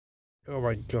Oh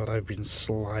my god, I've been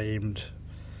slimed.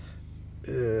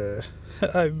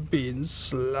 I've been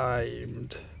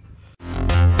slimed.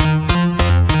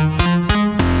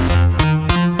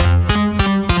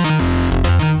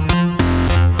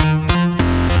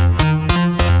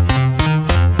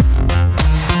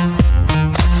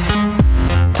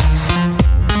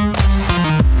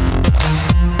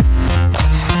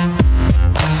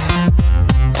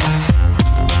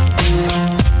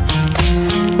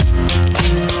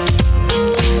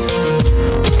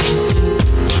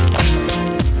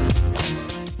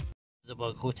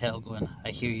 Bug hotel going,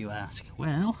 I hear you ask.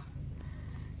 Well,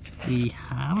 we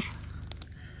have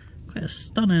quite a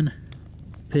stunning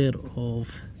pair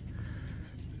of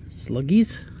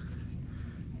sluggies.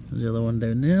 There's the other one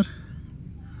down there.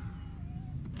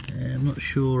 I'm not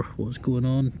sure what's going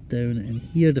on down in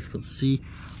here, difficult to see.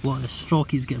 A lot of the straw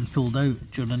keeps getting pulled out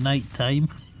during the night time.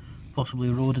 Possibly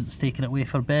rodents taking it away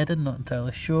for bedding, not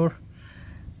entirely sure.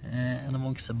 And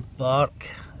amongst the bark,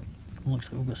 looks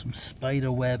like we've got some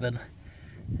spider webbing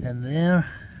in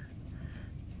there.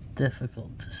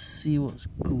 Difficult to see what's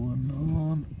going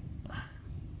on.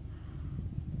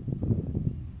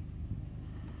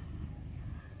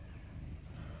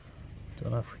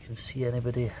 Don't know if we can see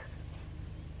anybody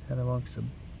in amongst the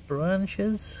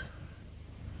branches.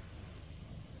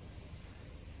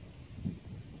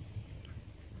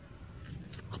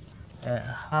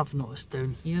 I have noticed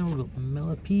down here we've got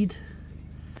millipede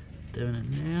down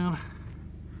in there.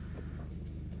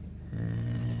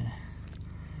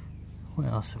 What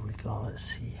else have we got? Let's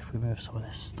see if we move some of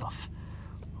this stuff.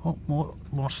 Oh,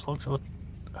 more slugs. Oh.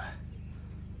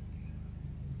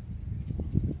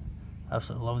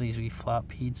 Absolutely love these wee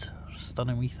flatpedes.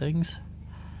 Stunning wee things.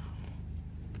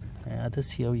 I did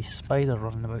see a wee spider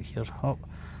running about here. Oh,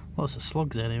 lots of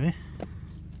slugs anyway.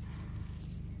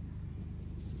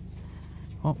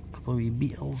 Oh, a couple of wee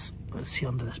beetles. Let's see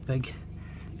under this big.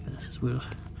 This is where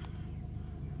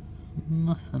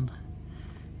nothing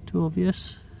too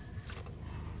obvious.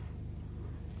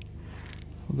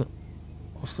 We've got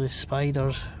mostly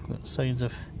spiders. We've got signs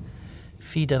of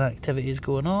feeding activities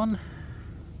going on.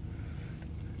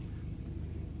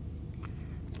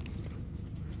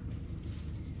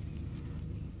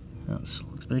 That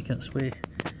slug's making its way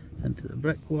into the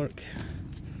brickwork.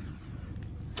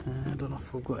 I don't know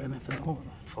if we've got anything. Oh,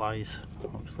 flies,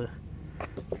 obviously.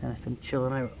 Anything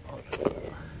chilling out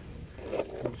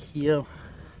in here.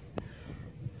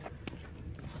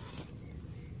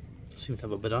 Seem to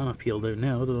have a banana peel down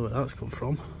there. I don't know where that's come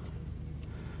from.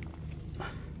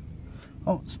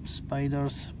 Oh, some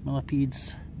spiders,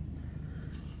 millipedes.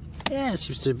 Yeah, it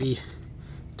seems to be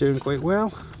doing quite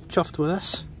well. Chuffed with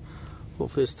this.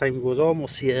 Hopefully as time goes on we'll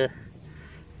see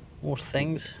more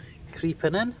things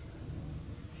creeping in.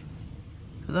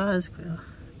 But that is quite a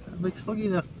big sluggy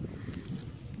there.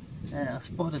 I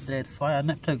spotted a dead fly. I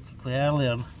nipped out quickly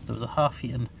earlier and there was a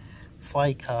half-eaten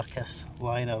fly carcass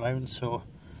lying around, so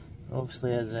there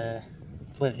obviously is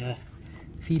plenty of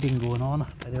feeding going on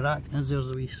by the arachnids.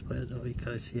 There's a wee spider, you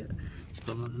can't see it, it's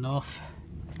gone running off.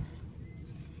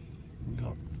 We've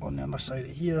got on the other side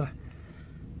of here,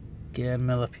 again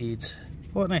millipedes.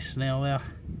 What a nice snail there,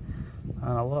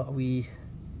 and a lot of wee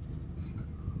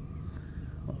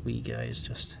guys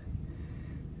just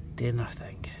doing their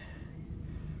thing.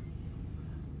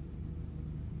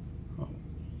 Oh,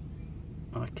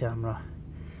 on a camera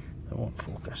that won't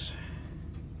focus.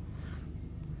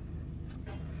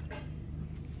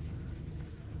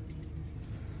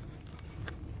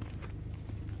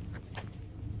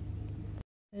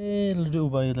 Hey, little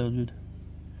boy, little dude.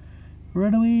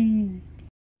 Run away!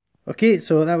 Okay,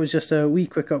 so that was just a wee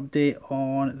quick update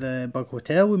on the bug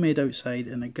hotel we made outside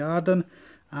in the garden.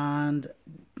 And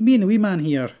me and the wee man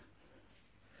here,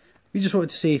 we just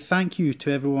wanted to say thank you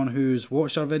to everyone who's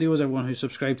watched our videos, everyone who's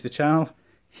subscribed to the channel.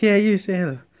 Yeah, you say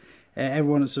hello.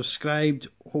 Everyone that's subscribed,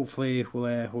 hopefully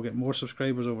we'll get more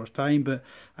subscribers over time, but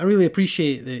I really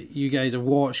appreciate that you guys have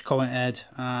watched, commented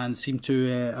and seem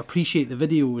to appreciate the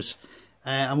videos.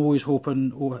 I'm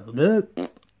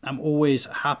always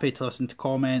happy to listen to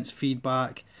comments,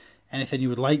 feedback, anything you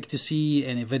would like to see,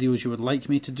 any videos you would like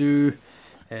me to do.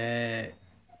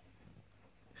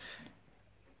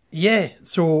 Yeah,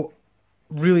 so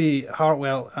really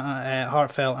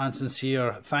heartfelt and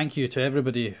sincere thank you to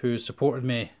everybody who supported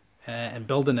me in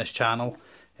building this channel.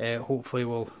 Hopefully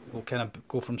we'll kind of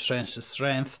go from strength to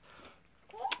strength.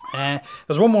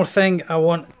 There's one more thing I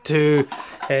want to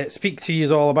speak to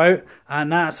you all about,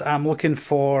 and that's I'm looking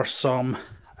for some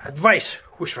advice.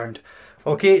 Whoosh round.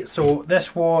 Okay, so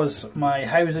this was my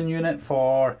housing unit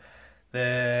for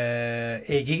the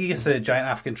Aegigus, the giant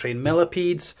African train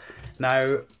millipedes.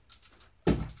 Now,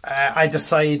 I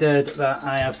decided that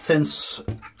I have since,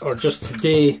 or just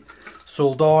today,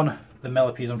 sold on the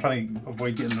millipedes. I'm trying to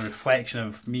avoid getting the reflection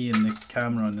of me and the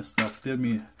camera and this stuff.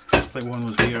 It's like one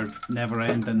of those weird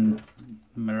never-ending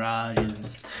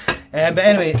mirages. But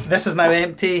anyway, this is now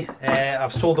empty.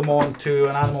 I've sold them on to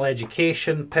an animal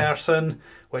education person,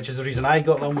 which is the reason I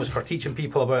got them, was for teaching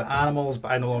people about animals,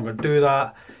 but I no longer do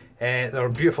that. They're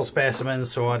beautiful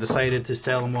specimens, so I decided to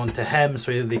sell them on to him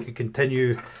so that they could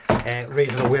continue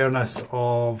raising awareness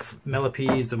of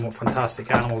millipedes and what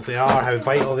fantastic animals they are, how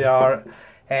vital they are.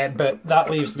 But that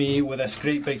leaves me with this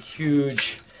great big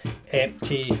huge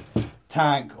empty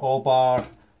tank, all bar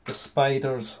the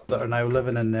spiders that are now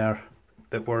living in there,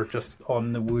 that were just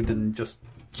on the wood and just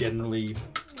generally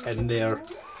in there.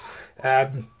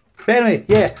 But anyway,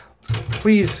 yeah,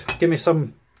 please give me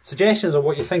some suggestions on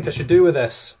what you think I should do with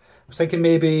this. I was thinking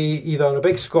maybe either a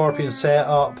big scorpion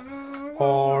setup,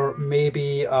 or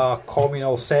maybe a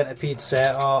communal centipede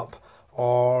setup,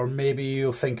 or maybe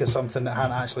you'll think of something that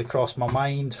hadn't actually crossed my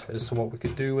mind as to what we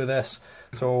could do with this.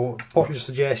 So pop your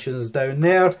suggestions down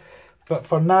there. But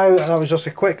for now, that was just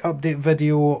a quick update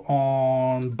video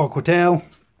on Bug Hotel.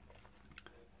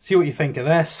 See what you think of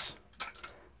this.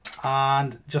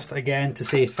 And just again to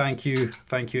say thank you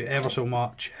ever so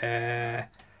much.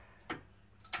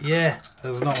 Yeah,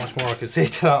 there's not much more I can say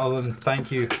to that other than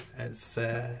thank you. It's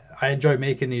I enjoy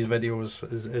making these videos,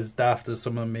 as daft as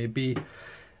some of them may be.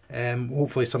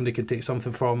 Hopefully somebody can take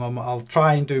something from them. I'll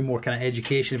try and do more kind of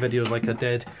education videos like I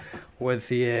did with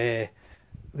the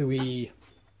wee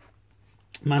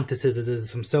mantises.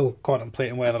 As I'm still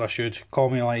contemplating whether I should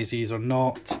communalise these or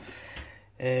not.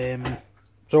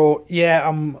 So yeah,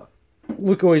 I'm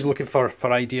always looking for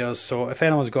ideas. So if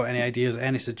anyone's got any ideas,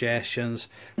 any suggestions,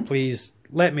 please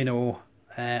let me know.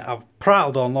 I've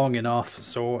prattled on long enough,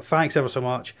 so thanks ever so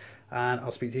much, and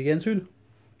I'll speak to you again soon.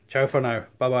 Ciao for now.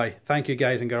 Bye bye. Thank you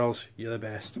guys and girls. You're the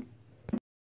best.